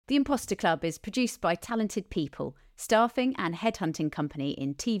The Imposter Club is produced by talented people, staffing and headhunting company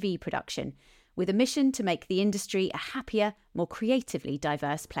in TV production, with a mission to make the industry a happier, more creatively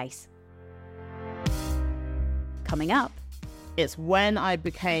diverse place. Coming up, it's when I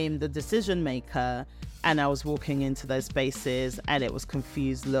became the decision maker and I was walking into those spaces and it was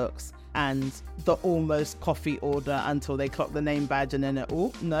confused looks and the almost coffee order until they clocked the name badge and then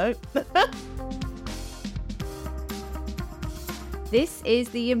no. This is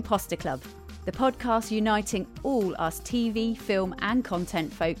The Imposter Club, the podcast uniting all us TV, film and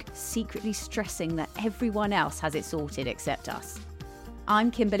content folk secretly stressing that everyone else has it sorted except us. I'm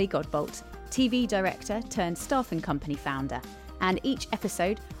Kimberly Godbolt, TV director turned staffing company founder, and each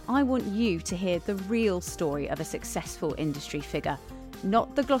episode I want you to hear the real story of a successful industry figure,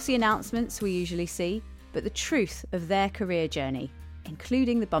 not the glossy announcements we usually see, but the truth of their career journey,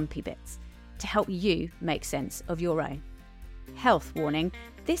 including the bumpy bits, to help you make sense of your own. Health warning,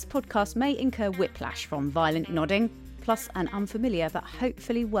 this podcast may incur whiplash from violent nodding, plus an unfamiliar but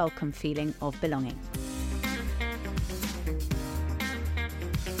hopefully welcome feeling of belonging.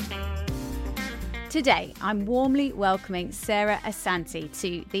 Today, I'm warmly welcoming Sarah Asante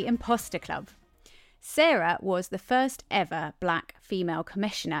to the Imposter Club. Sarah was the first ever black female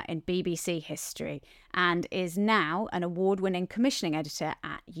commissioner in BBC history and is now an award-winning commissioning editor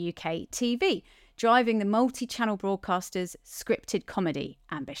at UKTV, driving the multi-channel broadcaster's scripted comedy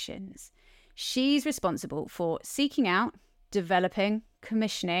ambitions. She's responsible for seeking out, developing,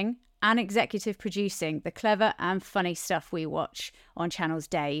 commissioning and executive producing the clever and funny stuff we watch on channels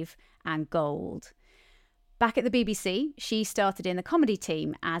Dave and Gold. Back at the BBC, she started in the comedy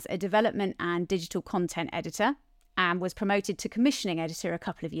team as a development and digital content editor and was promoted to commissioning editor a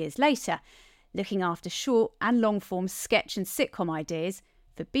couple of years later, looking after short and long-form sketch and sitcom ideas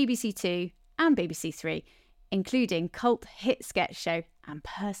for BBC Two and BBC Three, including cult hit sketch show and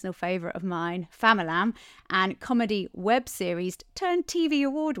personal favourite of mine, Famalam, and comedy web series turned TV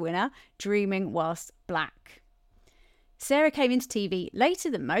award winner, Dreaming Whilst Black. Sarah came into TV later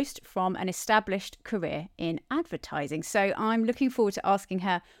than most from an established career in advertising, so I'm looking forward to asking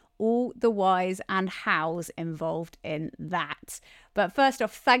her all the whys and hows involved in that. But first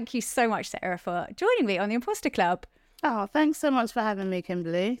off, thank you so much, Sarah, for joining me on the Imposter Club. Oh, thanks so much for having me,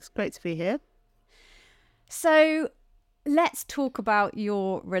 Kimberly. It's great to be here. So let's talk about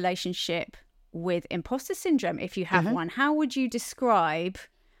your relationship with imposter syndrome, if you have one. How would you describe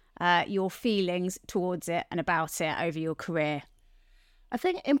your feelings towards it and about it over your career? I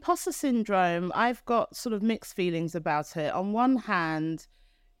think imposter syndrome, I've got sort of mixed feelings about it. On one hand,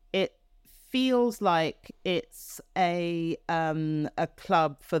 it feels like it's a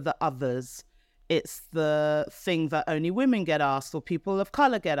club for the others. It's the thing that only women get asked, or people of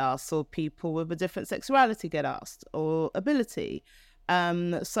colour get asked, or people with a different sexuality get asked, or ability.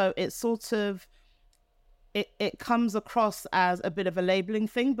 So it's sort of, it comes across as a bit of a labelling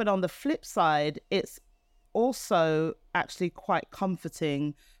thing, but on the flip side, it's also actually quite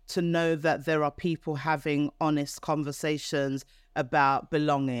comforting to know that there are people having honest conversations about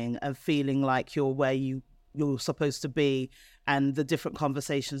belonging and feeling like you're where you're supposed to be, and the different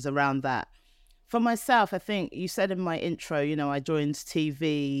conversations around that. For myself, I think you said in my intro, I joined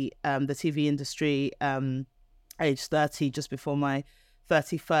TV, the TV industry, age 30, just before my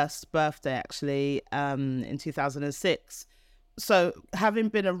 31st birthday, actually, in 2006. So having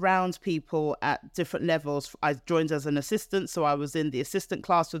been around people at different levels, I joined as an assistant. So I was in the assistant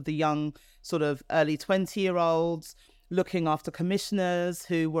class with the young sort of early 20-year-olds, looking after commissioners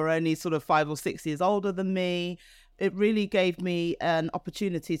who were only sort of 5 or 6 years older than me. It really gave me an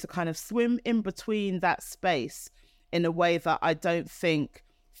opportunity to kind of swim in between that space in a way that I don't think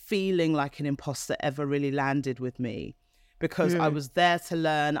feeling like an imposter ever really landed with me, because I was there to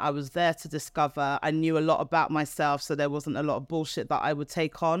learn, I was there to discover, I knew a lot about myself, so there wasn't a lot of bullshit that I would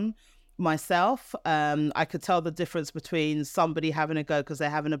take on myself. I could tell the difference between somebody having a go because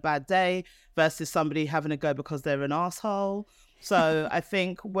they're having a bad day versus somebody having a go because they're an asshole. So I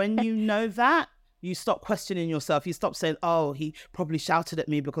think when you know that, you stop questioning yourself. You stop saying, oh, he probably shouted at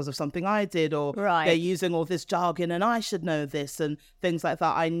me because of something I did, or they're using all this jargon and I should know this, and things like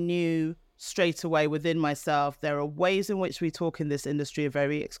that. I knew straight away within myself, there are ways in which we talk in this industry are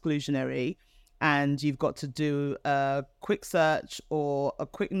very exclusionary, and you've got to do a quick search or a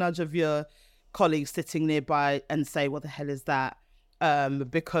quick nudge of your colleagues sitting nearby and say, what the hell is that?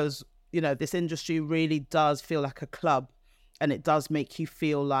 Because, this industry really does feel like a club, and it does make you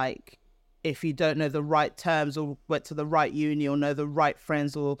feel like if you don't know the right terms or went to the right uni or know the right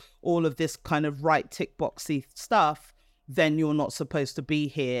friends or all of this kind of right tick boxy stuff, then you're not supposed to be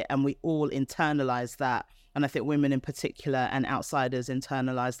here. And we all internalize that And I think women in particular and outsiders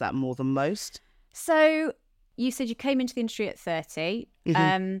internalize that more than most. So you said you came into the industry at 30.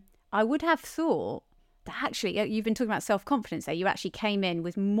 I would have thought that actually, you've been talking about self-confidence there. You actually came in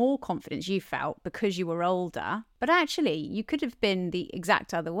with more confidence, you felt, because you were older. But actually, you could have been the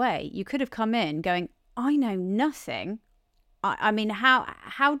exact other way. You could have come in going, I know nothing. I mean,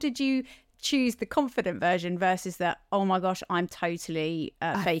 how did you choose the confident version versus the, oh my gosh, I'm totally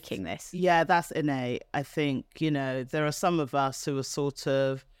faking this? Yeah, that's innate. I think, there are some of us who are sort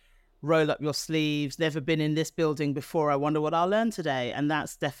of roll up your sleeves, never been in this building before, I wonder what I'll learn today. And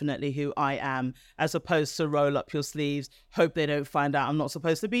that's definitely who I am, as opposed to roll up your sleeves, hope they don't find out I'm not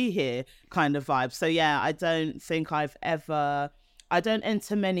supposed to be here kind of vibe. So yeah, I don't think I don't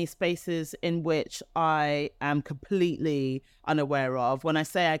enter many spaces in which I am completely unaware of. When I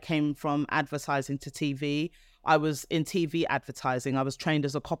say I came from advertising to TV, I was in TV advertising. I was trained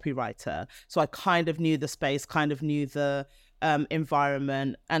as a copywriter. So I kind of knew the space, kind of knew the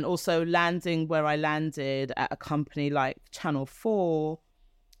environment, and also landing where I landed at a company like Channel 4,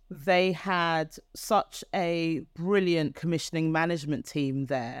 they had such a brilliant commissioning management team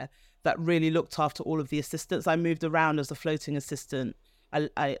there that really looked after all of the assistants. I moved around as a floating assistant.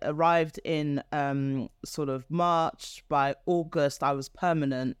 I arrived in sort of March. By August, I was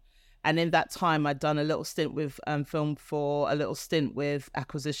permanent. And in that time, I'd done a little stint with Film 4, a little stint with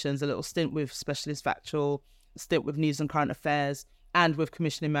acquisitions, a little stint with specialist factual, stint with news and current affairs, and with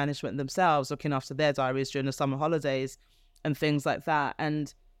commissioning management themselves, looking after their diaries during the summer holidays and things like that.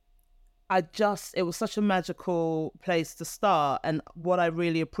 And it was such a magical place to start. And what I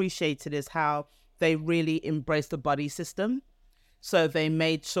really appreciated is how they really embraced the buddy system. So they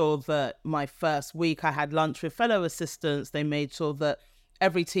made sure that my first week I had lunch with fellow assistants. They made sure that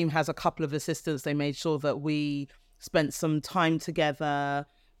every team has a couple of assistants. They made sure that we spent some time together,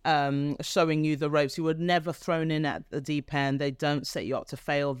 showing you the ropes. You were never thrown in at the deep end. They don't set you up to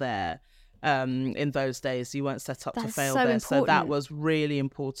fail there. In those days, you weren't set up to fail there. Important. So that was really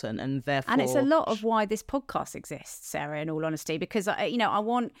important, and therefore, and it's a lot of why this podcast exists, Sarah. In all honesty, because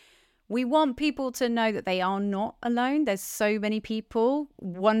we want people to know that they are not alone. There's so many people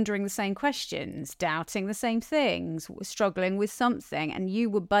wondering the same questions, doubting the same things, struggling with something, and you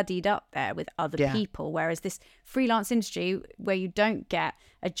were buddied up there with other people. Whereas this freelance industry, where you don't get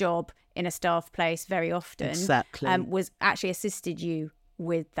a job in a staff place very often, exactly, was actually assisted you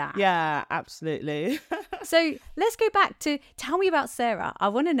with that. Yeah, absolutely. So let's go back to, tell me about Sarah. I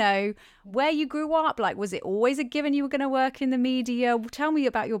want to know where you grew up. Like, was it always a given you were going to work in the media? Tell me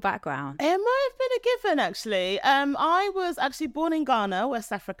about your background. It might have been a given, actually. I was actually born in Ghana,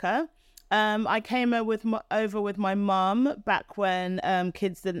 West Africa. I came over with my mum back when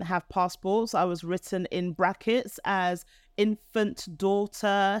kids didn't have passports. I was written in brackets as infant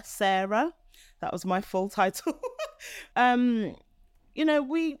daughter Sarah. That was my full title.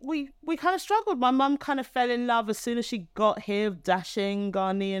 We kind of struggled. My mum kind of fell in love as soon as she got here, dashing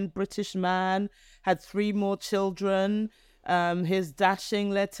Ghanaian British man, had 3 more children. His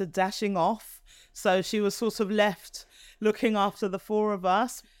dashing led to dashing off. So she was sort of left looking after the 4 of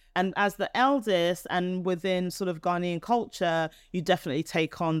us. And as the eldest, and within sort of Ghanaian culture, you definitely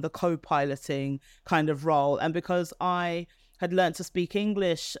take on the co-piloting kind of role. And because I had learned to speak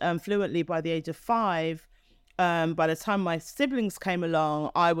English fluently by the age of 5, by the time my siblings came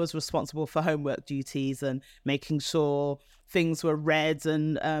along, I was responsible for homework duties and making sure things were read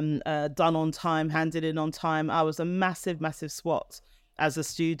and done on time, handed in on time. I was a massive, massive swot as a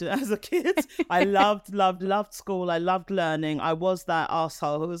student, as a kid. I loved school. I loved learning. I was that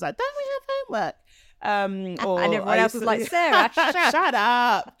arsehole who was like, don't we have homework? And everyone else was like, Sarah, shut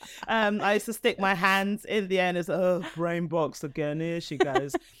up. I used to stick my hands in the air and it's brain box again. Here she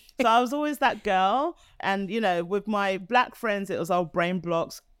goes. So I was always that girl. And, with my black friends, it was brain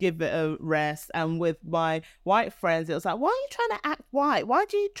blocks, give it a rest. And with my white friends, it was like, why are you trying to act white? Why are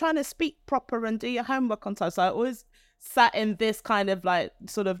you trying to speak proper and do your homework on time? So I always sat in this kind of like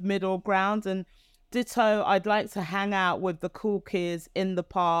sort of middle ground. And ditto, I'd like to hang out with the cool kids in the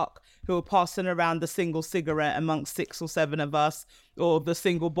park who were passing around the single cigarette amongst 6 or 7 of us, or the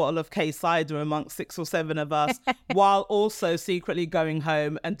single bottle of K-cider amongst 6 or 7 of us, while also secretly going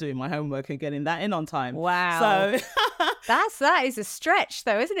home and doing my homework and getting that in on time. Wow. So that is a stretch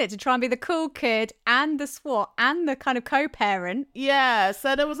though, isn't it? To try and be the cool kid and the SWAT and the kind of co-parent. Yeah,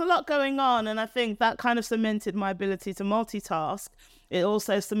 so there was a lot going on, and I think that kind of cemented my ability to multitask. It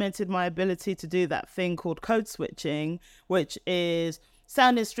also cemented my ability to do that thing called code switching, which is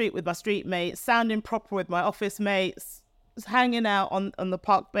sounding street with my street mates, sounding proper with my office mates, hanging out on the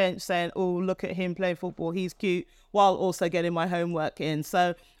park bench saying, oh, look at him playing football, he's cute, while also getting my homework in.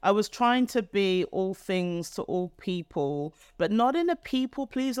 So I was trying to be all things to all people, but not in a people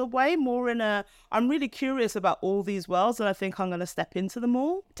pleaser way, more in a, I'm really curious about all these worlds and I think I'm going to step into them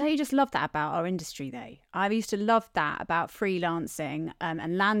all. Don't you just love that about our industry though? I used to love that about freelancing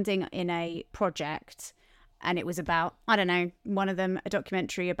and landing in a project. And it was about, I don't know, one of them, a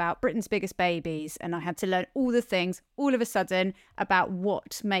documentary about Britain's biggest babies. And I had to learn all the things all of a sudden about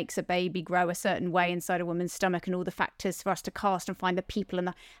what makes a baby grow a certain way inside a woman's stomach and all the factors for us to cast and find the people.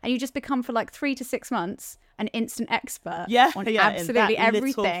 And you just become for like 3 to 6 months an instant expert on absolutely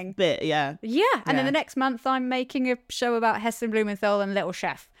everything. Bit, yeah. And then the next month I'm making a show about Heston Blumenthal and Little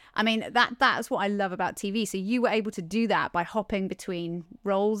Chef. I mean, that's what I love about TV. So you were able to do that by hopping between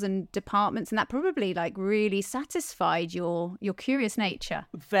roles and departments, and that probably like really satisfied your curious nature.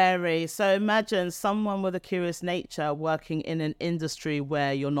 Very. So imagine someone with a curious nature working in an industry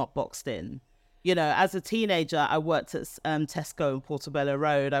where you're not boxed in. You know, as a teenager, I worked at Tesco in Portobello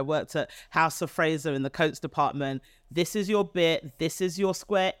Road. I worked at House of Fraser in the coats department. This is your bit. This is your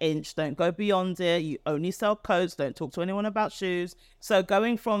square inch. Don't go beyond it. You only sell coats. Don't talk to anyone about shoes. So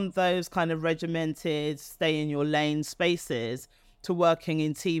going from those kind of regimented, stay in your lane spaces to working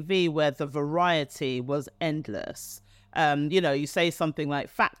in TV where the variety was endless. You know, you say something like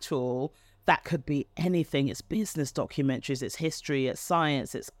factual, that could be anything. It's business documentaries, it's history, it's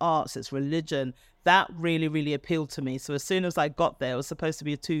science, it's arts, it's religion. That really, really appealed to me. So as soon as I got there, it was supposed to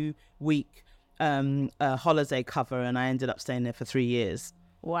be a 2-week holiday cover, and I ended up staying there for 3 years.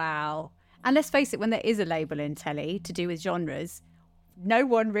 Wow. And let's face it, when there is a label in telly to do with genres, no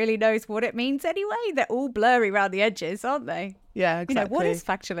one really knows what it means anyway. They're all blurry around the edges, aren't they? Yeah, exactly. You know, what is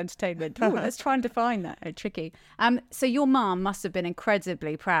factual entertainment? Ooh, let's try and define that. Oh, tricky. So your mum must have been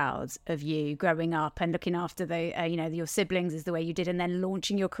incredibly proud of you growing up and looking after the, your siblings as the way you did, and then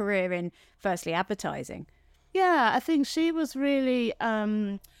launching your career in, firstly, advertising. Yeah, I think she was really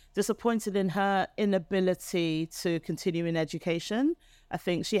disappointed in her inability to continue in education. I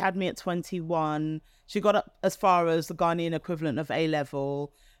think she had me at 21. She got up as far as the Ghanaian equivalent of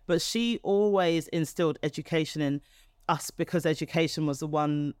A-level, but she always instilled education in us because education was the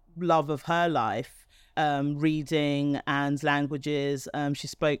one love of her life, reading and languages. She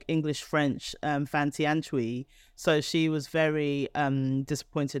spoke English, French, Fanti Antwi. So she was very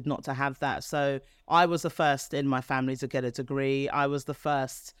disappointed not to have that. So I was the first in my family to get a degree. I was the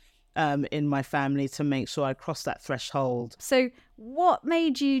first in my family to make sure I crossed that threshold. So what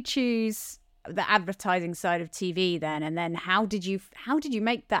made you choose the advertising side of TV then? And then how did you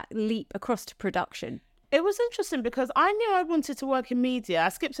make that leap across to production? It was interesting because I knew I wanted to work in media. I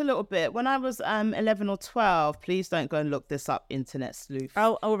skipped a little bit. When I was 11 or 12, please don't go and look this up, internet sleuth.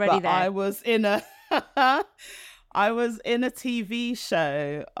 Oh, already but there. I was in a TV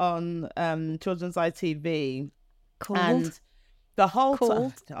show on Children's ITV. Called? And the whole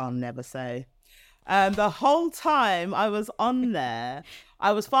Called? I'll never say. The whole time I was on there,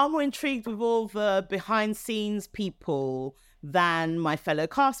 I was far more intrigued with all the behind scenes people than my fellow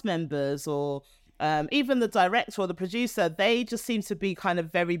cast members or even the director or the producer. They just seemed to be kind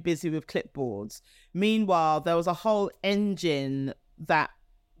of very busy with clipboards. Meanwhile, there was a whole engine that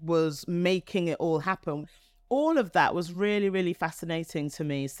was making it all happen. All of that was really, really fascinating to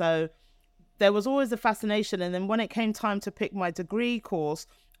me. So there was always a fascination. And then when it came time to pick my degree course,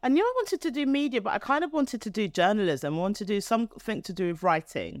 I knew I wanted to do media, but I kind of wanted to do journalism. I wanted to do something to do with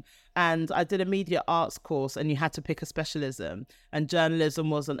writing. And I did a media arts course, and you had to pick a specialism, and journalism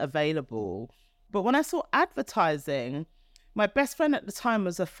wasn't available. But when I saw advertising, my best friend at the time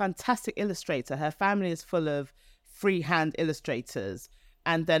was a fantastic illustrator. Her family is full of freehand illustrators.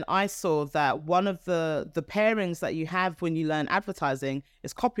 And then I saw that one of the pairings that you have when you learn advertising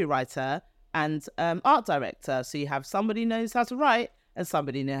is copywriter and art director. So you have somebody knows how to write and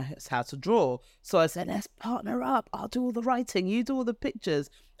somebody knows how to draw. So I said, let's partner up. I'll do all the writing, you do all the pictures.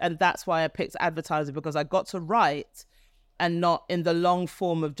 And that's why I picked advertising, because I got to write, and not in the long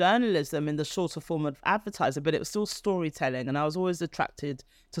form of journalism, in the shorter form of advertising, but it was still storytelling. And I was always attracted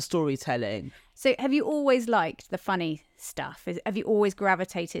to storytelling. So have you always liked the funny stuff? Have you always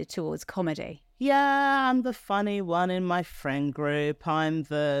gravitated towards comedy? Yeah, I'm the funny one in my friend group. I'm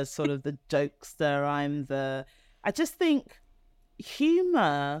the sort of the jokester. I just think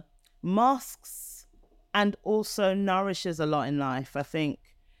humor masks and also nourishes a lot in life. I think,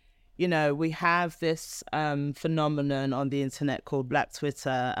 we have this phenomenon on the internet called Black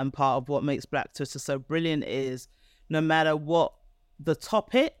Twitter, and part of what makes Black Twitter so brilliant is no matter what the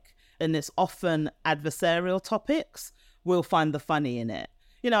topic, and it's often adversarial topics, we'll find the funny in it.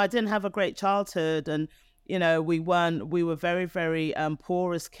 I didn't have a great childhood, and You know, we were very, very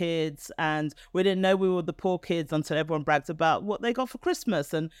poor as kids, and we didn't know we were the poor kids until everyone bragged about what they got for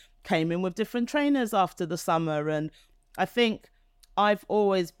Christmas and came in with different trainers after the summer. And I think I've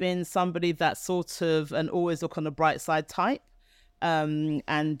always been somebody that sort of, and always look on the bright side type,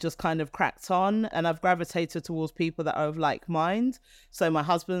 and just kind of cracked on. And I've gravitated towards people that are of like mind. So my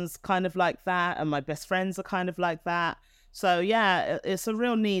husband's kind of like that, and my best friends are kind of like that. So yeah, it's a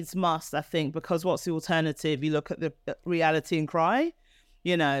real needs must, I think, because what's the alternative? You look at the reality and cry,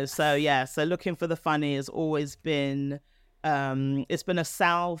 you know. So yeah, so looking for the funny has always been, it's been a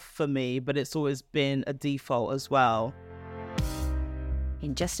salve for me, but it's always been a default as well.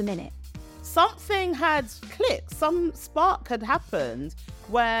 In just a minute. Something had clicked, some spark had happened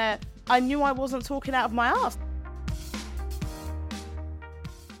where I knew I wasn't talking out of my ass.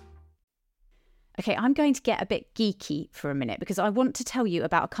 Okay, I'm going to get a bit geeky for a minute because I want to tell you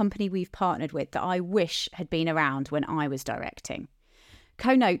about a company we've partnered with that I wish had been around when I was directing.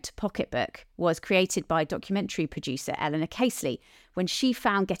 Conote Pocketbook was created by documentary producer Eleanor Casely when she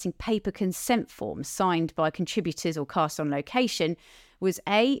found getting paper consent forms signed by contributors or cast on location was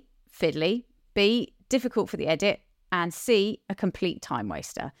A, fiddly, B, difficult for the edit, and C, a complete time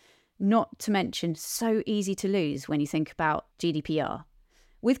waster. Not to mention so easy to lose when you think about GDPR.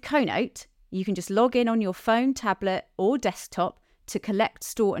 With Conote, you can just log in on your phone, tablet, or desktop to collect,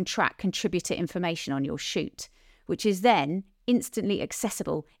 store, and track contributor information on your shoot, which is then instantly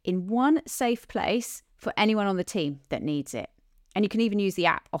accessible in one safe place for anyone on the team that needs it. And you can even use the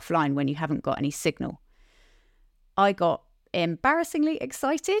app offline when you haven't got any signal. I got embarrassingly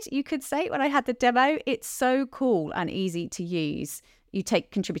excited, you could say, when I had the demo. It's so cool and easy to use. You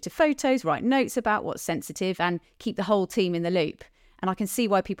take contributor photos, write notes about what's sensitive, and keep the whole team in the loop. And I can see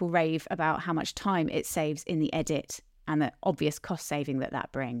why people rave about how much time it saves in the edit and the obvious cost saving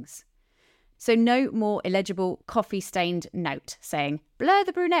that brings. So no more illegible coffee-stained note saying, blur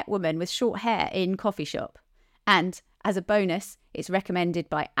the brunette woman with short hair in coffee shop. And as a bonus, it's recommended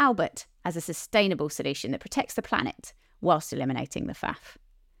by Albert as a sustainable solution that protects the planet whilst eliminating the faff.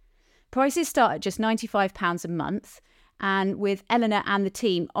 Prices start at just £95 a month, and with Eleanor and the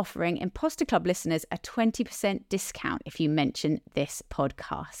team offering Imposter Club listeners a 20% discount if you mention this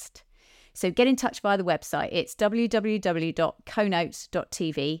podcast. So get in touch via the website. It's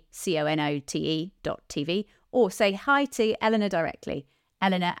www.conote.tv, CONOTE.tv, or say hi to Eleanor directly,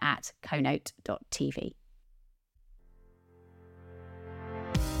 eleanor@conote.tv.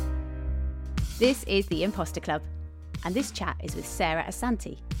 This is the Imposter Club, and this chat is with Sarah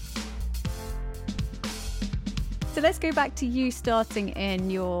Asante. So let's go back to you starting in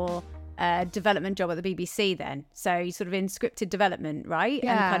your development job at the BBC then. So you sort of in scripted development, right?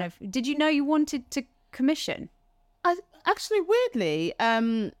 Yeah. And kind of, did you know you wanted to commission? Actually, weirdly,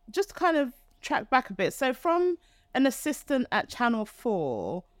 just to kind of track back a bit. So from an assistant at Channel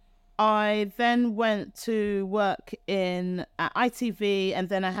 4, I then went to work at ITV, and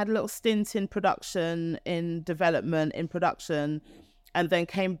then I had a little stint in production, in development, in production, and then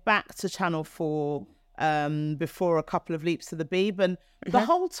came back to Channel 4 before a couple of leaps to the Beeb. And the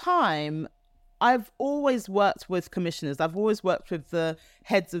whole time, I've always worked with commissioners. I've always worked with the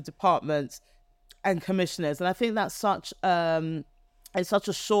heads of departments and commissioners. And I think that's it's such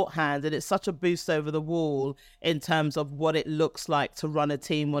a shorthand, and it's such a boost over the wall in terms of what it looks like to run a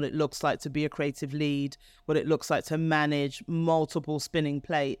team, what it looks like to be a creative lead, what it looks like to manage multiple spinning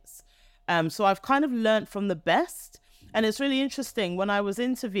plates. So I've kind of learnt from the best. And it's really interesting, when I was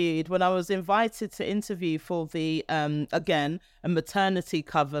invited to interview for the, again, a maternity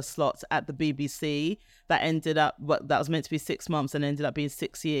cover slot at the BBC that ended up, that was meant to be 6 months and ended up being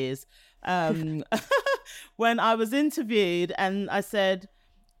 6 years. When I was interviewed and I said,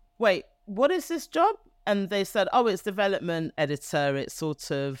 wait, what is this job? And they said, oh, it's development editor. It's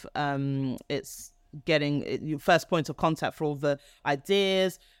sort of, it's getting your first point of contact for all the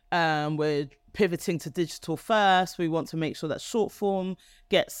ideas. We're pivoting to digital first. We want to make sure that short form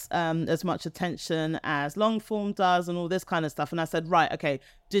gets as much attention as long form does, and all this kind of stuff. And I said, right, okay,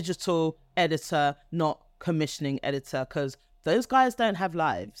 digital editor, not commissioning editor, because those guys don't have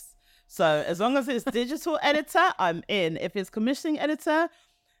lives. So as long as it's digital editor, I'm in. If it's commissioning editor,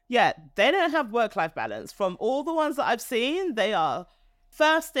 yeah, they don't have work-life balance. From all the ones that I've seen, they are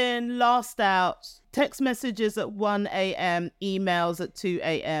first in, last out, text messages at 1 a.m, emails at 2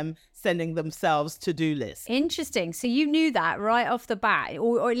 a.m, sending themselves to-do lists. Interesting. So you knew that right off the bat,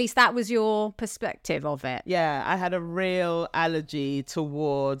 or at least that was your perspective of it. Yeah, I had a real allergy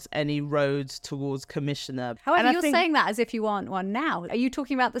towards any roads towards commissioner. However, you're saying that as if you aren't one now. Are you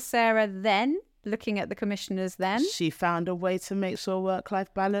talking about the Sarah then? looking at the commissioners then? She found a way to make sure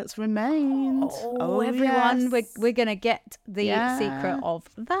work-life balance remained. Everyone, yes. we're going to get the secret of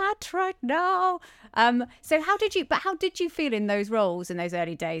that right now. So how did you feel in those roles in those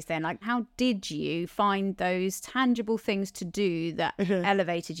early days then? Like, how did you find those tangible things to do that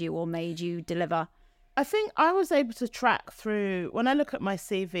elevated you or made you deliver? I think I was able to track through, when I look at my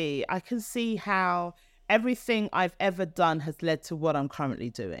CV, I can see how everything I've ever done has led to what I'm currently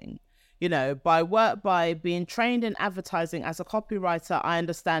doing. You know, by being trained in advertising as a copywriter, I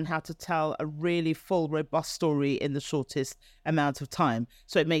understand how to tell a really full, robust story in the shortest amount of time.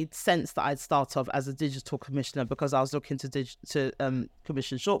 So it made sense that I'd start off as a digital commissioner because I was looking to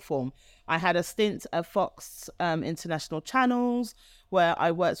commission short form. I had a stint at Fox International Channels where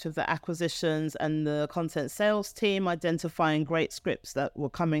I worked with the acquisitions and the content sales team, identifying great scripts that were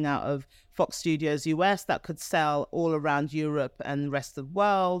coming out of Fox Studios US that could sell all around Europe and the rest of the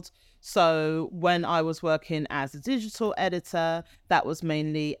world. So when I was working as a digital editor, that was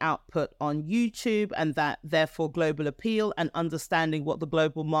mainly output on YouTube and that therefore global appeal and understanding what the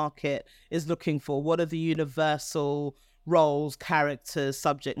global market is looking for. What are the universal roles, characters,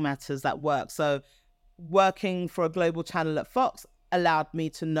 subject matters that work? So working for a global channel at Fox allowed me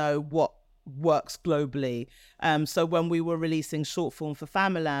to know what works globally. So when we were releasing short form for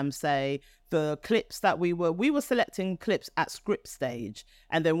Famalam, say, the clips that we were selecting clips at script stage.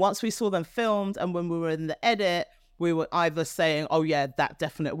 And then once we saw them filmed and when we were in the edit, we were either saying, oh yeah, that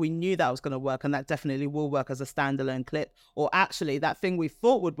definitely, we knew that was going to work and that definitely will work as a standalone clip. Or actually that thing we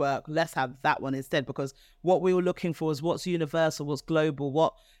thought would work, let's have that one instead. Because what we were looking for is what's universal, what's global,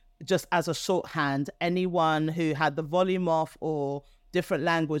 what just as a shorthand, anyone who had the volume off or different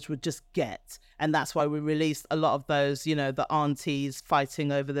language would just get. And that's why we released a lot of those, you know, the aunties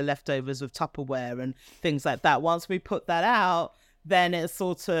fighting over the leftovers with Tupperware and things like that. Once we put that out, then it's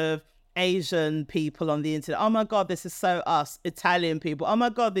sort of Asian people on the internet. Oh my God, this is so us. Italian people. Oh my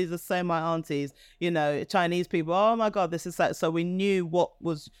God, these are so my aunties. You know, Chinese people. Oh my God, this is so. So we knew what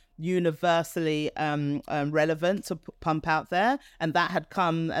was universally relevant to pump out there, and that had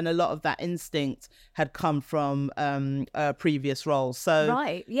come, and a lot of that instinct had come from previous roles. So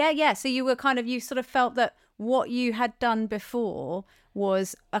right, yeah. So you were you sort of felt that what you had done before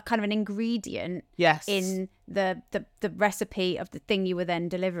was a kind of an ingredient in the recipe of the thing you were then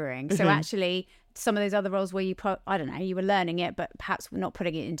delivering. So actually, some of those other roles where you you were learning it, but perhaps not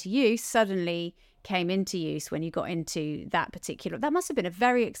putting it into use, suddenly came into use when you got into that particular. That must have been a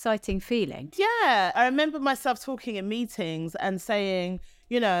very exciting feeling. Yeah, I remember myself talking in meetings and saying,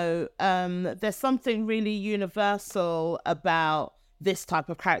 you know, there's something really universal about this type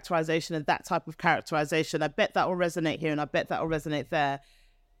of characterization and that type of characterization. I bet that will resonate here and I bet that will resonate there.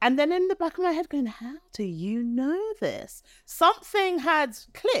 And then in the back of my head going, how do you know this? Something had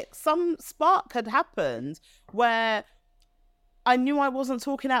clicked, some spark had happened where I knew I wasn't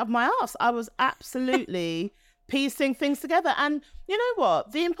talking out of my ass. I was absolutely piecing things together. And you know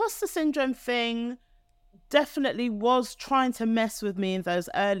what? The imposter syndrome thing definitely was trying to mess with me in those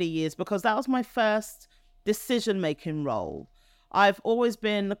early years because that was my first decision-making role. I've always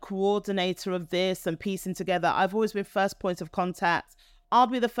been the coordinator of this and piecing together. I've always been first point of contact. I'll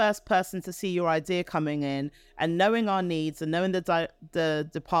be the first person to see your idea coming in, and knowing our needs and knowing the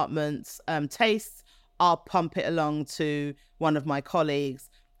department's tastes, I'll pump it along to one of my colleagues.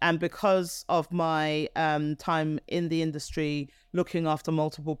 And because of my time in the industry, looking after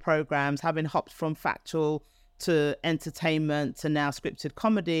multiple programs, having hopped from factual to entertainment to now scripted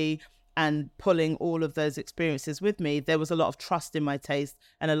comedy, and pulling all of those experiences with me, there was a lot of trust in my taste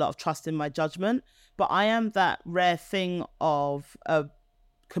and a lot of trust in my judgment. But I am that rare thing of a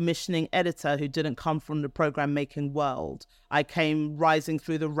commissioning editor who didn't come from the program making world. I came rising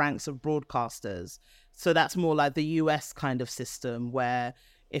through the ranks of broadcasters. So that's more like the US kind of system where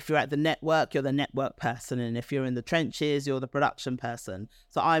if you're at the network, you're the network person. And if you're in the trenches, you're the production person.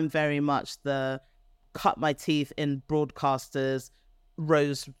 So I'm very much the cut my teeth in broadcasters,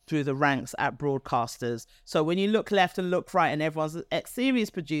 rose through the ranks at broadcasters. So when you look left and look right and everyone's an ex-series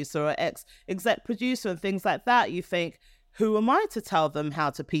producer or ex-exec producer and things like that, you think, who am I to tell them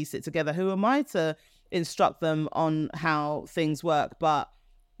how to piece it together? Who am I to instruct them on how things work? But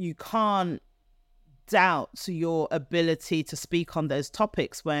you can't doubt your ability to speak on those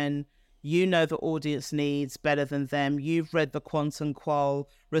topics when you know the audience needs better than them. You've read the quant and qual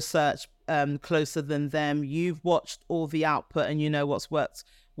research closer than them. You've watched all the output and you know what's worked,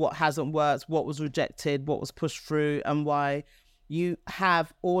 what hasn't worked, what was rejected, what was pushed through, and why. You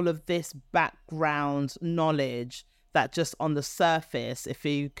have all of this background knowledge that just on the surface, if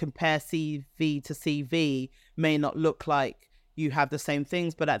you compare CV to CV, may not look like you have the same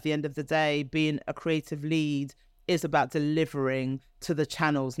things. But at the end of the day, being a creative lead is about delivering to the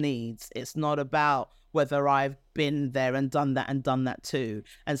channel's needs. It's not about whether I've been there and done that too.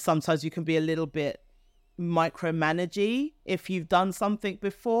 And sometimes you can be a little bit micromanagey if you've done something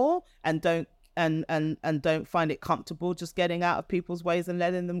before and don't find it comfortable just getting out of people's ways and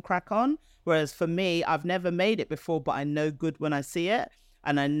letting them crack on. Whereas for me, I've never made it before, but I know good when I see it,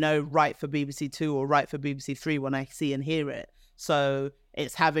 and I know right for BBC Two or right for BBC Three when I see and hear it. So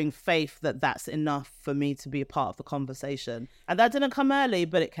it's having faith that that's enough for me to be a part of the conversation. And that didn't come early,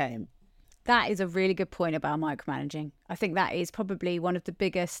 but it came. That is a really good point about micromanaging. I think that is probably one of the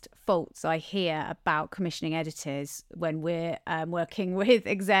biggest faults I hear about commissioning editors when we're working with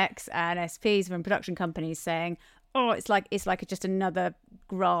execs and SPs from production companies saying, oh, it's like just another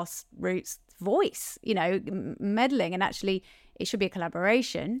grassroots voice, meddling. And actually, it should be a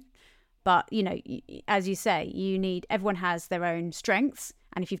collaboration. But, as you say, everyone has their own strengths.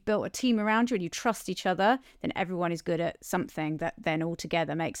 And if you've built a team around you and you trust each other, then everyone is good at something that then all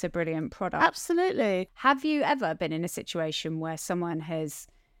together makes a brilliant product. Absolutely. Have you ever been in a situation where someone has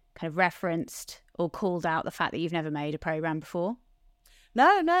kind of referenced or called out the fact that you've never made a programme before?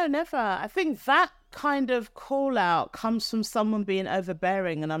 No, never. I think that kind of call out comes from someone being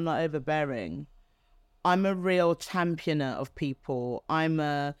overbearing, and I'm not overbearing. I'm a real championer of people.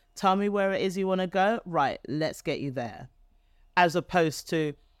 Tell me where it is you want to go. Right, let's get you there. As opposed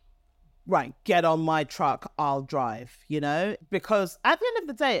to, right, get on my truck, I'll drive, Because at the end of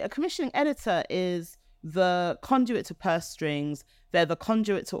the day, a commissioning editor is the conduit to purse strings. They're the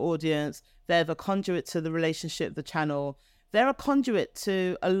conduit to audience. They're the conduit to the relationship, the channel. They're a conduit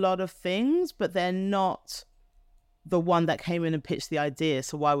to a lot of things, but they're not the one that came in and pitched the idea.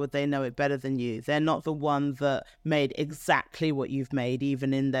 So why would they know it better than you? They're not the one that made exactly what you've made,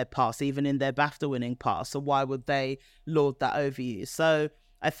 even in their past, even in their BAFTA winning past. So why would they lord that over you? So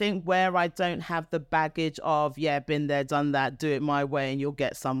I think where I don't have the baggage of, been there, done that, do it my way and you'll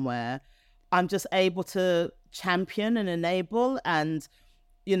get somewhere, I'm just able to champion and enable and,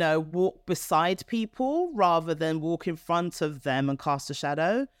 walk beside people rather than walk in front of them and cast a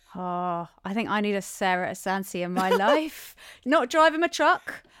shadow. Oh, I think I need a Sarah Asante in my life. Not driving my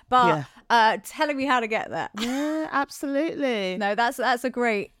truck, but telling me how to get there. Yeah, absolutely. No, that's a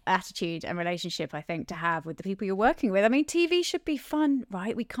great attitude and relationship, I think, to have with the people you're working with. I mean, TV should be fun,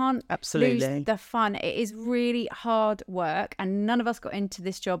 right? We can't lose the fun. It is really hard work, and none of us got into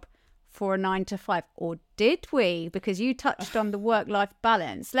this job for a 9 to 5, or did we? Because you touched on the work-life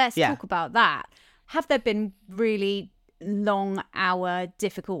balance. Let's talk about that. Have there been really long hour,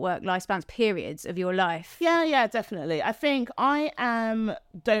 difficult work-life balance periods of your life? Yeah, definitely. I think I am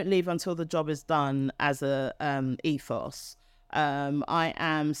don't leave until the job is done as a ethos. I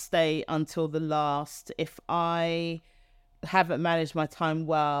am stay until the last. If I haven't managed my time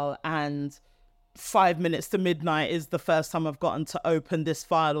well and 5 minutes to midnight is the first time I've gotten to open this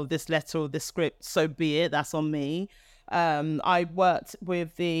file or this letter or this script, so be it. That's on me. I worked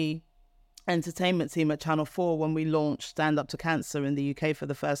with the entertainment team at Channel 4 when we launched Stand Up to Cancer in the UK for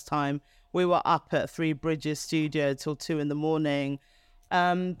the first time. We were up at Three Bridges studio till 2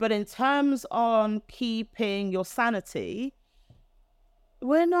 a.m. But in terms on keeping your sanity,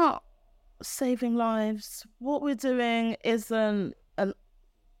 we're not saving lives. What we're doing isn't a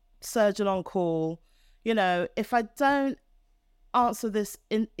surgeon on call. If I don't answer this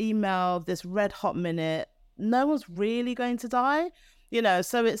email, this red hot minute, no one's really going to die.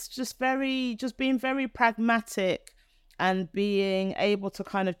 So it's just being very pragmatic and being able to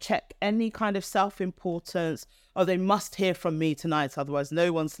kind of check any kind of self-importance. Oh, they must hear from me tonight, otherwise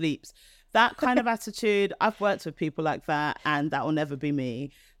no one sleeps. That kind of attitude, I've worked with people like that, and that will never be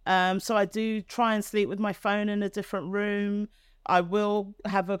me. So I do try and sleep with my phone in a different room. I will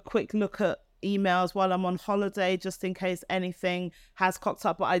have a quick look at emails while I'm on holiday, just in case anything has cocked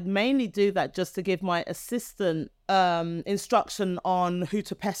up. But I mainly do that just to give my assistant instruction on who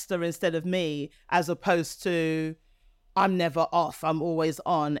to pester instead of me, as opposed to I'm never off, I'm always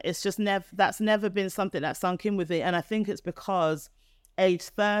on. It's just that's never been something that sunk in with me. And I think it's because age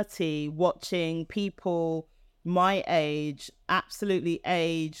 30, watching people my age absolutely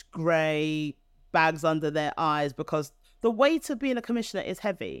age grey, bags under their eyes, because the weight of being a commissioner is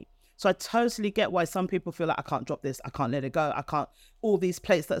heavy. So I totally get why some people feel like, I can't drop this, I can't let it go, I can't, all these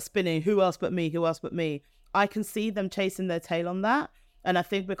plates that are spinning, who else but me? I can see them chasing their tail on that. And I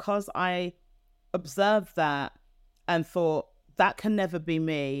think because I observed that and thought, that can never be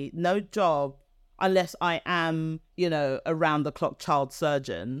me, no job, unless I am, around the clock child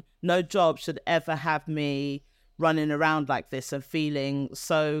surgeon, no job should ever have me running around like this and feeling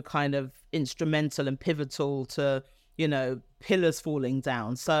so kind of instrumental and pivotal to, pillars falling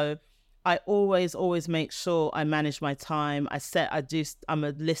down. So I always make sure I manage my time. I'm a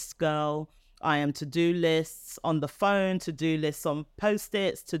list girl. I am to-do lists on the phone, to-do lists on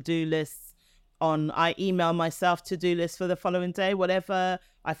Post-its, to-do lists I email myself to-do lists for the following day. Whatever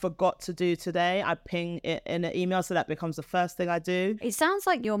I forgot to do today, I ping it in an email, so that becomes the first thing I do. It sounds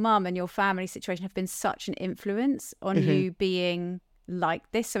like your mum and your family situation have been such an influence on you being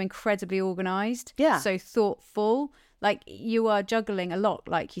like this, so incredibly organised, so thoughtful. Like, you are juggling a lot,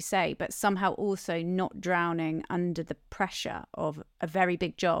 like you say, but somehow also not drowning under the pressure of a very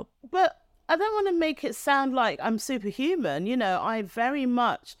big job. But I don't want to make it sound like I'm superhuman. You know, I very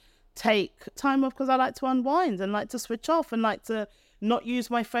much take time off because I like to unwind and like to switch off and like to not use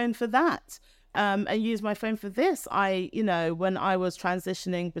my phone for that, and use my phone for this. When I was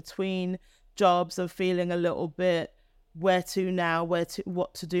transitioning between jobs and feeling a little bit what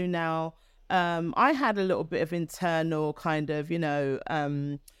to do now, I had a little bit of internal kind of,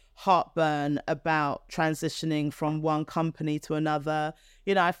 heartburn about transitioning from one company to another.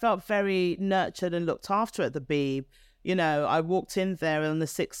 I felt very nurtured and looked after at the Beeb. I walked in there on the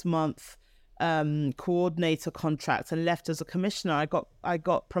 6-month coordinator contract and left as a commissioner. I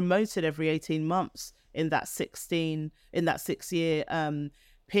got promoted every 18 months in that 6-year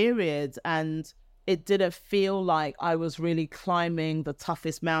period, and it didn't feel like I was really climbing the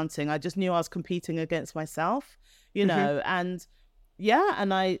toughest mountain. I just knew I was competing against myself, and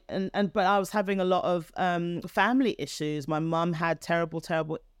but I was having a lot of family issues. My mum had terrible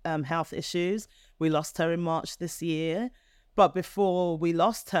health issues. We lost her in March this year. But before we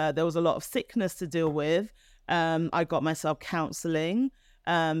lost her, there was a lot of sickness to deal with. I got myself counselling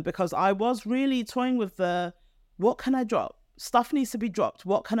because I was really toying with what can I drop? Stuff needs to be dropped.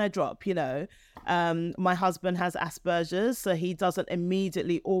 What can I drop? My husband has Asperger's, so he doesn't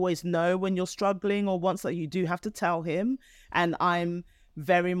immediately always know when you're struggling or wants that. You do have to tell him. And I'm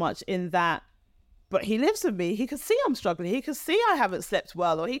very much in that. But he lives with me. He can see I'm struggling. He can see I haven't slept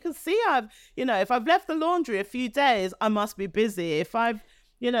well, or he can see if I've left the laundry a few days, I must be busy. If I've,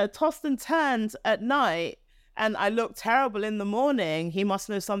 tossed and turned at night and I look terrible in the morning, he must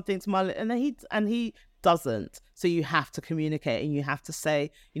know something's and he doesn't. So you have to communicate, and you have to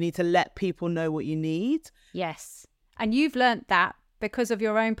say, you need to let people know what you need. Yes. And you've learnt that because of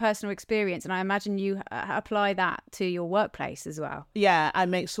your own personal experience, and I imagine you apply that to your workplace as well. Yeah, I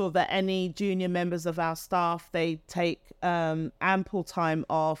make sure that any junior members of our staff, they take ample time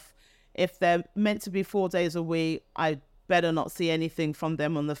off. If they're meant to be 4 days a week, I better not see anything from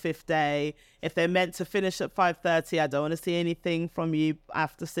them on the 5th day. If they're meant to finish at 5:30, I don't want to see anything from you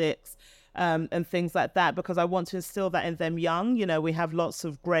after 6, and things like that, because I want to instill that in them young. We have lots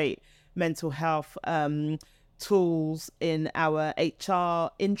of great mental health tools in our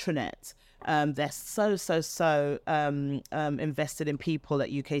HR intranet. They're so invested in people at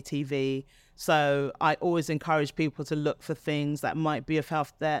UKTV. So I always encourage people to look for things that might be of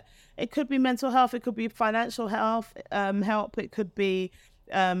health. That it could be mental health, it could be financial health, help, it could be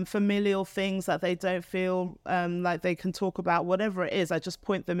familial things that they don't feel like they can talk about. Whatever it is, I just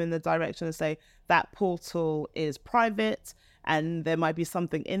point them in the direction and say that portal is private and there might be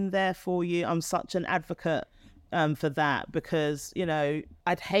something in there for you. I'm such an advocate for that, because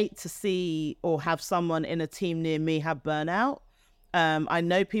I'd hate to see or have someone in a team near me have burnout. I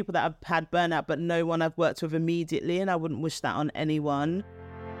know people that have had burnout, but no one I've worked with immediately, and I wouldn't wish that on anyone.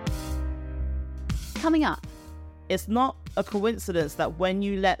 Coming up, it's not a coincidence that when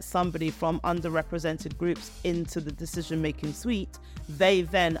you let somebody from underrepresented groups into the decision-making suite, they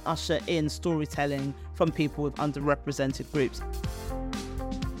then usher in storytelling from people with underrepresented groups.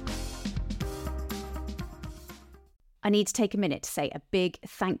 I need to take a minute to say a big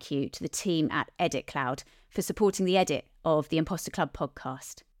thank you to the team at Edit Cloud for supporting the edit of the Imposter Club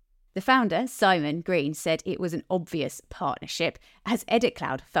podcast. The founder, Simon Green, said it was an obvious partnership, as Edit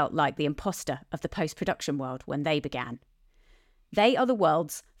Cloud felt like the imposter of the post-production world when they began. They are the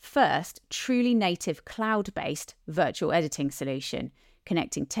world's first truly native cloud-based virtual editing solution,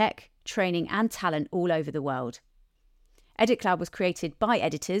 connecting tech, training and talent all over the world. Edit Cloud was created by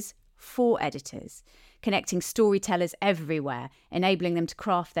editors for editors, connecting storytellers everywhere, enabling them to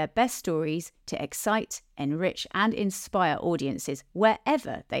craft their best stories to excite, enrich and inspire audiences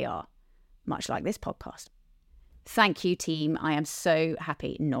wherever they are, much like this podcast. Thank you, team. I am so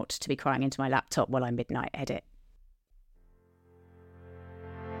happy not to be crying into my laptop while I midnight edit.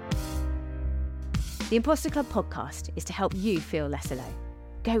 The Imposter Club podcast is to help you feel less alone.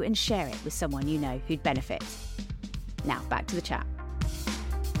 Go and share it with someone you know who'd benefit. Now, back to the chat.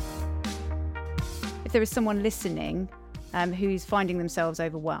 If there is someone listening who's finding themselves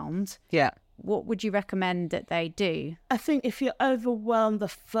overwhelmed, what would you recommend that they do? I think if you're overwhelmed, the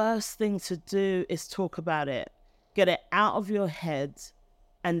first thing to do is talk about it. Get it out of your head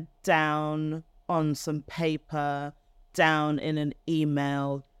and down on some paper, down in an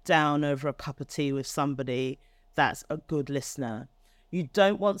email, down over a cup of tea with somebody that's a good listener. You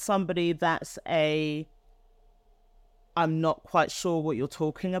don't want somebody that's I'm not quite sure what you're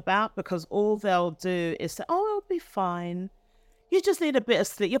talking about, because all they'll do is say, oh, it'll be fine. You just need a bit of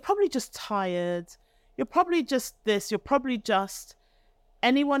sleep. You're probably just tired. You're probably just this. You're probably just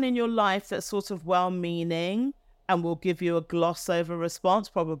anyone in your life that's sort of well-meaning and will give you a gloss over response.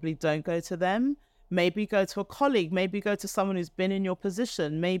 Probably don't go to them. Maybe go to a colleague. Maybe go to someone who's been in your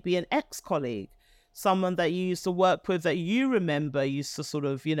position. Maybe an ex-colleague, someone that you used to work with that you remember used to sort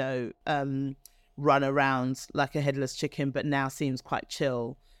of, run around like a headless chicken, but now seems quite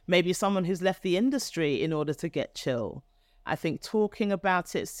chill. Maybe someone who's left the industry in order to get chill. I think talking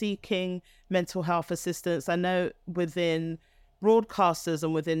about it, seeking mental health assistance. I know within broadcasters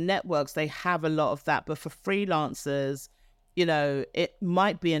and within networks, they have a lot of that. But for freelancers, it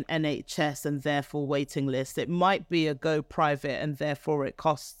might be an NHS and therefore waiting list. It might be a go private and therefore it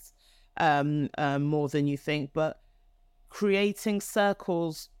costs more than you think. But creating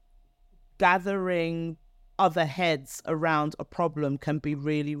circles, gathering other heads around a problem can be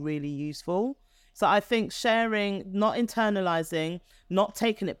really, really useful. So I think sharing, not internalizing, not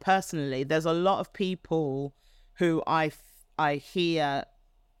taking it personally. There's a lot of people who I hear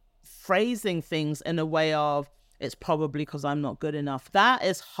phrasing things in a way of, it's probably because I'm not good enough. That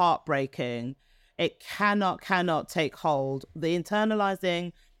is heartbreaking. It cannot take hold. The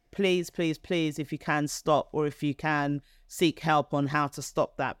internalizing, please, if you can stop, or if you can seek help on how to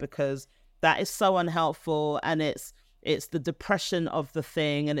stop that, because that is so unhelpful, and it's the depression of the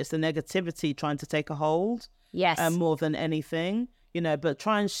thing, and it's the negativity trying to take a hold. Yes. More than anything, but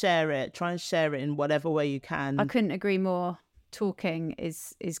try and share it in whatever way you can. I couldn't agree more. Talking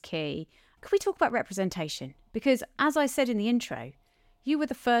is key. Could we talk about representation? Because as I said in the intro, you were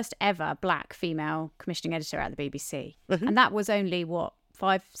the first ever Black female commissioning editor at the BBC. Mm-hmm. And that was only,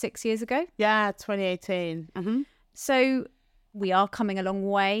 5-6 years ago? Yeah, 2018. Mm-hmm. So we are coming a long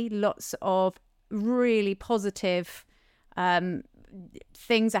way. Lots of really positive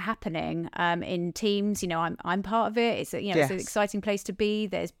things are happening in teams. I'm part of it. It's Yes. It's an exciting place to be.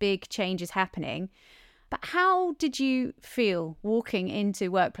 There's big changes happening. But how did you feel walking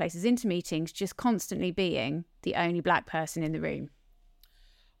into workplaces, into meetings, just constantly being the only Black person in the room?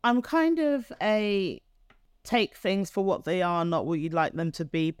 I'm kind of a take things for what they are, not what you'd like them to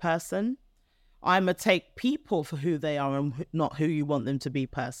be person. I'm a take people for who they are and not who you want them to be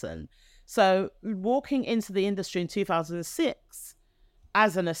person. So walking into the industry in 2006,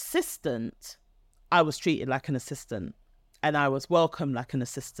 as an assistant, I was treated like an assistant, and I was welcomed like an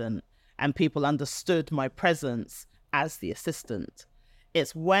assistant, and people understood my presence as the assistant.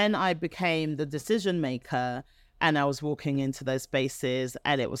 It's when I became the decision maker and I was walking into those spaces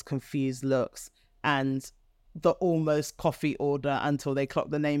and it was confused looks and the almost coffee order until they clocked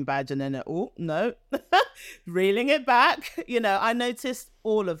the name badge and then, oh, no, reeling it back. I noticed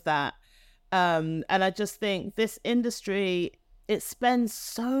all of that. And I just think this industry, it spends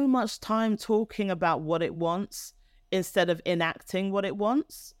so much time talking about what it wants instead of enacting what it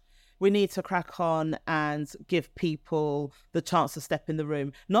wants. We need to crack on and give people the chance to step in the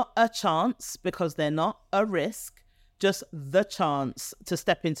room. Not a chance, because they're not a risk, just the chance to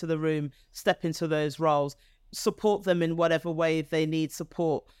step into the room, step into those roles, support them in whatever way they need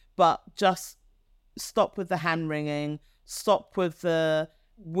support, but just stop with the hand wringing, stop with the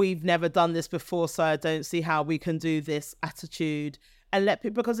we've never done this before, so I don't see how we can do this attitude, and let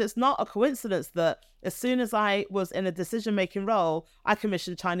people, because it's not a coincidence that as soon as I was in a decision-making role, I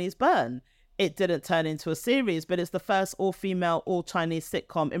commissioned Chinese Burn. It didn't turn into a series, but it's the first all-female, all-Chinese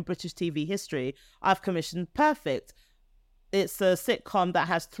sitcom in British TV history. I've commissioned Perfect. It's a sitcom that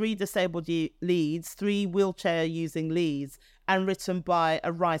has 3 disabled leads, 3 wheelchair-using leads, and written by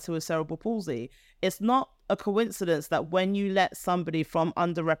a writer with cerebral palsy. It's not a coincidence that when you let somebody from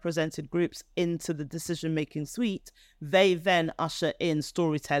underrepresented groups into the decision-making suite, they then usher in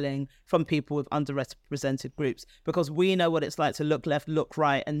storytelling from people with underrepresented groups, because we know what it's like to look left, look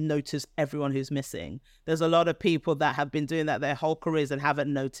right, and notice everyone who's missing. There's a lot of people that have been doing that their whole careers and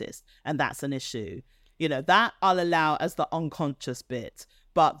haven't noticed, and that's an issue. That I'll allow as the unconscious bit.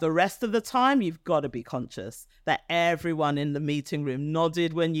 But the rest of the time, you've got to be conscious that everyone in the meeting room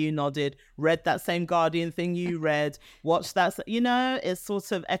nodded when you nodded, read that same Guardian thing you read, watched that. It's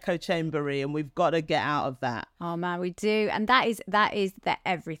sort of echo chambery, and we've got to get out of that. Oh man, we do. And that is the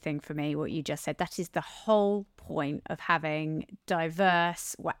everything for me, what you just said. That is the whole point of having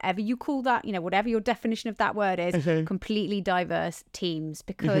diverse, whatever you call that, whatever your definition of that word is, completely diverse teams.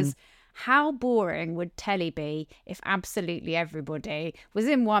 Because how boring would telly be if absolutely everybody was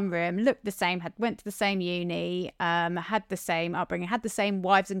in one room, looked the same, went to the same uni, had the same upbringing, had the same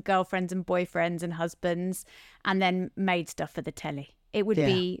wives and girlfriends and boyfriends and husbands, and then made stuff for the telly? It would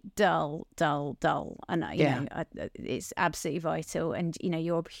be dull. And, it's absolutely vital. And,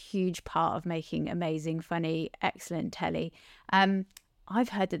 you're a huge part of making amazing, funny, excellent telly. I've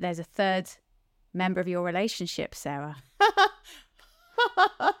heard that there's a third member of your relationship, Sarah.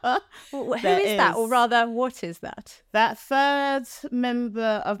 Who is that? Or rather, what is that? That third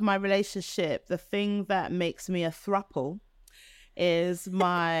member of my relationship, the thing that makes me a throuple, is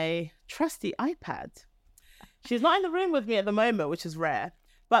my trusty iPad. She's not in the room with me at the moment, which is rare.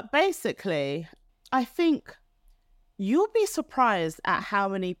 But basically, I think you'll be surprised at how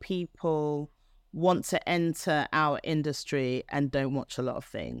many people want to enter our industry and don't watch a lot of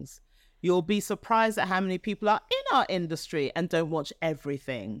things. You'll be surprised at how many people are in our industry and don't watch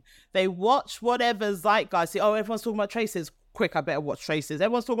everything. They watch whatever zeitgeist. Everyone's talking about Traces. Quick, I better watch Traces.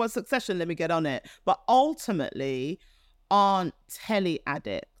 Everyone's talking about Succession. Let me get on it. But ultimately, aren't telly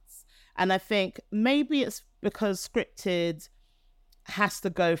addicts. And I think maybe it's because scripted has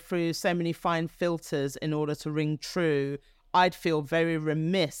to go through so many fine filters in order to ring true. I'd feel very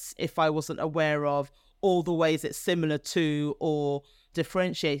remiss if I wasn't aware of all the ways it's similar to or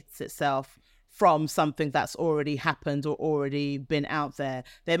differentiates itself from something that's already happened or already been out there.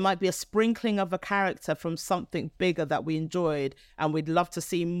 There might be a sprinkling of a character from something bigger that we enjoyed, and we'd love to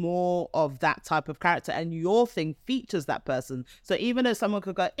see more of that type of character, and your thing features that person. So even though someone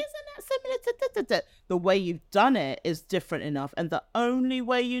could go, isn't that similar to the way you've done it is different enough, and the only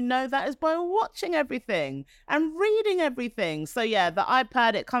way you know that is by watching everything and reading everything. So yeah, the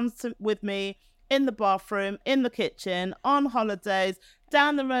iPad, it comes with me in the bathroom, in the kitchen, on holidays,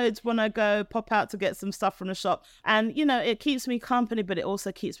 down the roads when I go pop out to get some stuff from the shop. And, it keeps me company, but it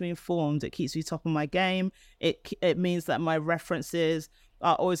also keeps me informed. It keeps me top of my game. It means that my references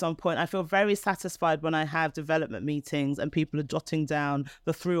are always on point. I feel very satisfied when I have development meetings and people are jotting down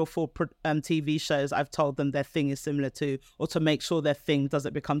the 3 or 4 TV shows I've told them their thing is similar to, or to make sure their thing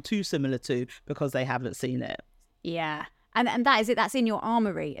doesn't become too similar to because they haven't seen it. Yeah. And that is it. That's in your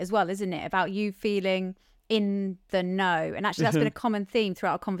armory as well, isn't it? About you feeling in the know. And actually, that's been a common theme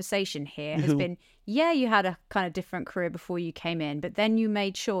throughout our conversation here has been, you had a kind of different career before you came in, but then you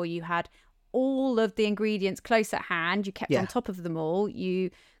made sure you had all of the ingredients close at hand. You kept on top of them all. You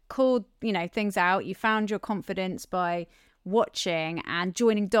called, things out. You found your confidence by watching and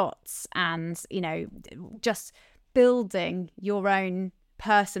joining dots and, just building your own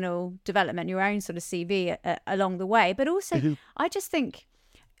personal development, your own sort of CV along the way. But also, I just think,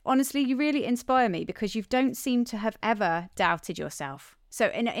 honestly, you really inspire me because you don't seem to have ever doubted yourself. So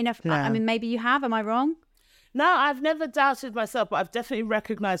I mean, maybe you have. Am I wrong? No, I've never doubted myself, but I've definitely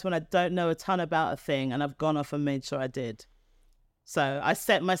recognized when I don't know a ton about a thing and I've gone off and made sure I did. So I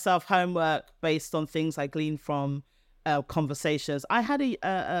set myself homework based on things I gleaned from conversations. I had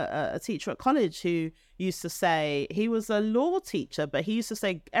a teacher at college who used to say, he was a law teacher, but he used to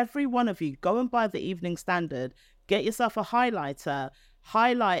say, every one of you, go and buy the Evening Standard, get yourself a highlighter,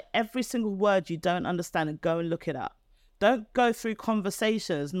 highlight every single word you don't understand and go and look it up. Don't go through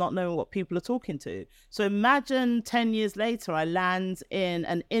conversations not knowing what people are talking to. So imagine 10 years later, I land in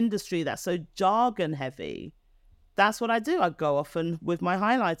an industry that's so jargon heavy. That's what I do. I go off and with my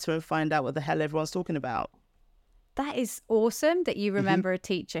highlighter and find out what the hell everyone's talking about. That is awesome that you remember a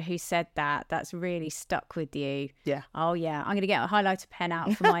teacher who said that. That's really stuck with you. Yeah. Oh, yeah. I'm going to get a highlighter pen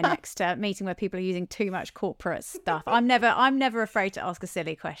out for my next meeting where people are using too much corporate stuff. I'm never afraid to ask a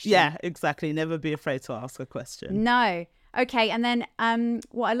silly question. Yeah, exactly. Never be afraid to ask a question. No. Okay. And then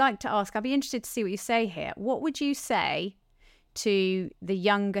what I like to ask, I'd be interested to see what you say here. What would you say to the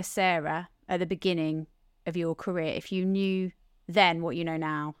younger Sarah at the beginning of your career if you knew then what you know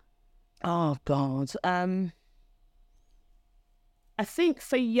now? Oh, God. I think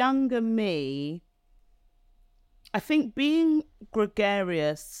for younger me, I think being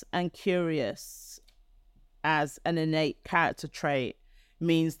gregarious and curious as an innate character trait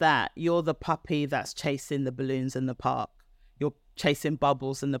means that you're the puppy that's chasing the balloons in the park. You're chasing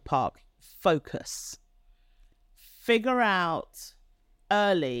bubbles in the park. Focus. Figure out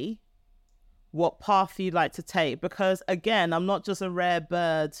early what path you'd like to take. Because again, I'm not just a rare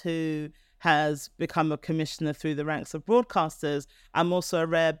bird who has become a commissioner through the ranks of broadcasters. I'm also a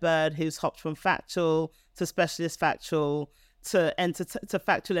rare bird who's hopped from factual to specialist factual to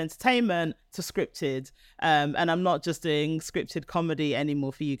factual entertainment to scripted. And I'm not just doing scripted comedy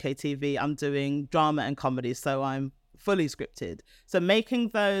anymore for UKTV. I'm doing drama and comedy. So I'm fully scripted. So making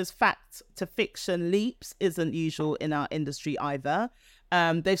those fact to fiction leaps isn't usual in our industry either.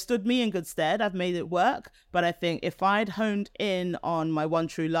 They've stood me in good stead. I've made it work. But I think if I'd honed in on my one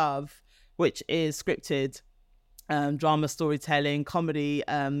true love, which is scripted drama storytelling, comedy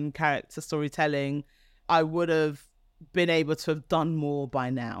character storytelling, I would have been able to have done more by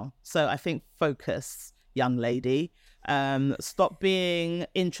now. So I think focus, young lady. Stop being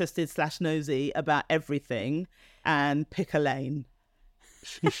interested / nosy about everything and pick a lane.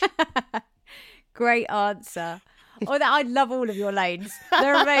 Great answer. I love all of your lanes.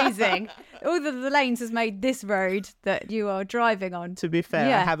 They're amazing. All of the lanes has made this road that you are driving on. To be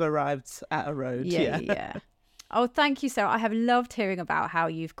fair, I have arrived at a road. Yeah. Oh, thank you, Sarah. I have loved hearing about how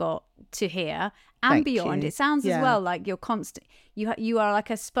you've got to here and Thank beyond. you. It sounds as well like you're constant. You are like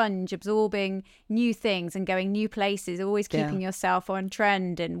a sponge absorbing new things and going new places, always keeping yourself on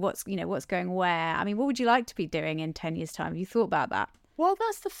trend and what's going where. I mean, what would you like to be doing in 10 years' time? Have you thought about that? Well,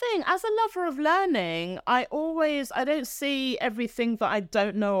 that's the thing. As a lover of learning, I don't see everything that I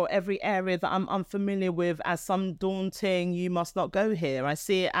don't know or every area that I'm unfamiliar with as some daunting, you must not go here. I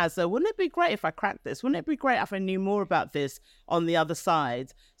see it as wouldn't it be great if I cracked this? Wouldn't it be great if I knew more about this on the other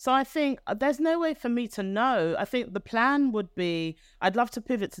side? So I think there's no way for me to know. I think the plan would be, I'd love to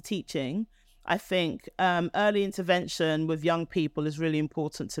pivot to teaching. I think early intervention with young people is really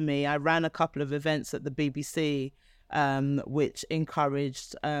important to me. I ran a couple of events at the BBC which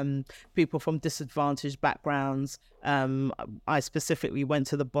encouraged people from disadvantaged backgrounds. I specifically went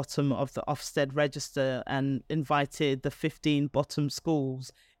to the bottom of the Ofsted register and invited the 15 bottom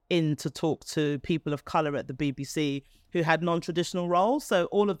schools in to talk to people of colour at the BBC who had non-traditional roles. So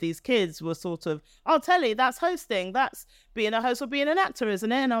all of these kids were sort of, oh, telly, that's hosting, that's being a host or being an actor,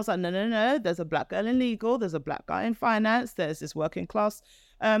 isn't it? And I was like, no, there's a black girl in legal, there's a black guy in finance, there's this working class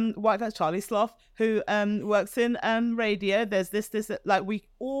white guy, Charlie Sloth, who works in radio, there's this, like we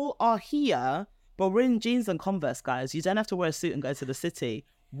all are here, but we're in jeans and Converse, guys. You don't have to wear a suit and go to the city.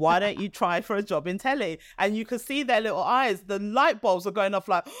 Why don't you try for a job in telly? And you can see their little eyes, the light bulbs are going off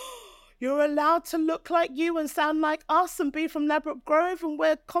like, you're allowed to look like you and sound like us and be from Ladbroke Grove and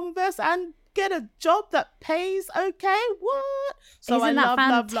wear Converse and get a job that pays okay? What? So Isn't that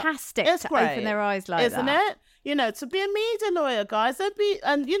fantastic it's to great. Open their eyes like Isn't that? It? You know, to be a media lawyer, guys,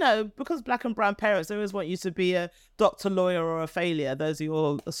 because black and brown parents, they always want you to be a doctor, lawyer, or a failure. Those are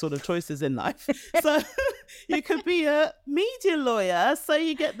your sort of choices in life. So you could be a media lawyer. So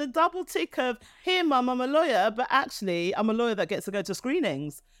you get the double tick of, here, mum, I'm a lawyer, but actually I'm a lawyer that gets to go to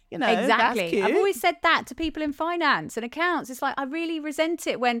screenings. You know, exactly. That's cute. I've always said that to people in finance and accounts. It's like I really resent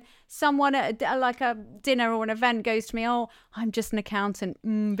it when someone at a dinner or an event goes to me, "Oh, I'm just an accountant,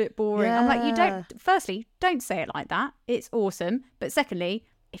 a bit boring." Yeah. I'm like, you don't. Firstly, don't say it like that. It's awesome. But secondly,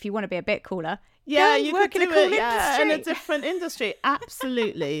 if you want to be a bit cooler, go you work could in a do cool it, industry. in a different industry.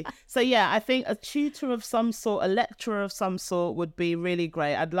 Absolutely. So I think a tutor of some sort, a lecturer of some sort would be really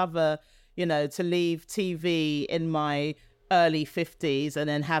great. I'd love to leave TV in my early 50s and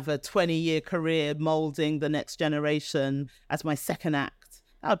then have a 20-year career molding the next generation as my second act.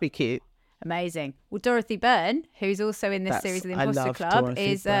 That would be cute. Amazing. Well, Dorothy Byrne, who's also in this series of the Imposter Club,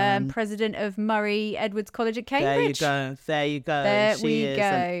 is president of Murray Edwards College at Cambridge. There you go. There she we is go.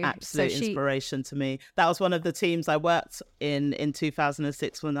 An absolute inspiration to me. That was one of the teams I worked in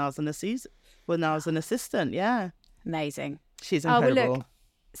 2006 when I was an assistant. Yeah. Amazing. She's incredible. Well, look,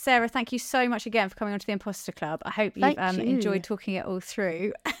 Sarah, thank you so much again for coming onto the Imposter Club. I hope you've enjoyed talking it all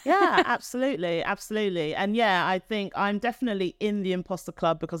through. Yeah, absolutely. And I think I'm definitely in the Imposter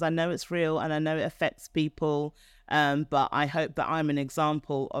Club because I know it's real and I know it affects people. But I hope that I'm an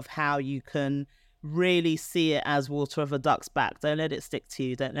example of how you can really see it as water off a duck's back. Don't let it stick to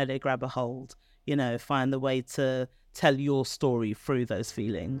you. Don't let it grab a hold. Find the way to tell your story through those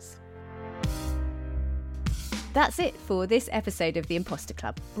feelings. That's it for this episode of The Imposter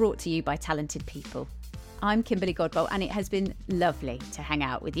Club, brought to you by talented people. I'm Kimberly Godbolt, and it has been lovely to hang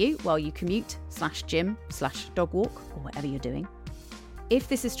out with you while you commute /gym/dog walk or whatever you're doing. If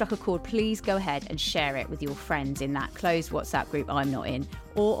this has struck a chord, please go ahead and share it with your friends in that closed WhatsApp group I'm not in,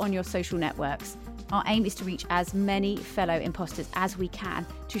 or on your social networks. Our aim is to reach as many fellow imposters as we can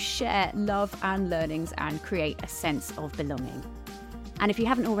to share love and learnings and create a sense of belonging. And if you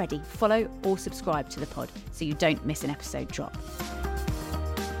haven't already, follow or subscribe to the pod so you don't miss an episode drop.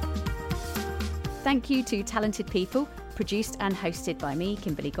 Thank you to Talented People, produced and hosted by me,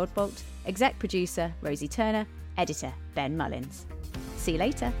 Kimberly Godbolt, exec producer Rosie Turner, editor Ben Mullins. See you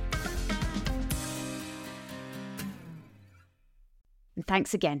later. And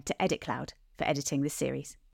thanks again to Edit Cloud for editing this series.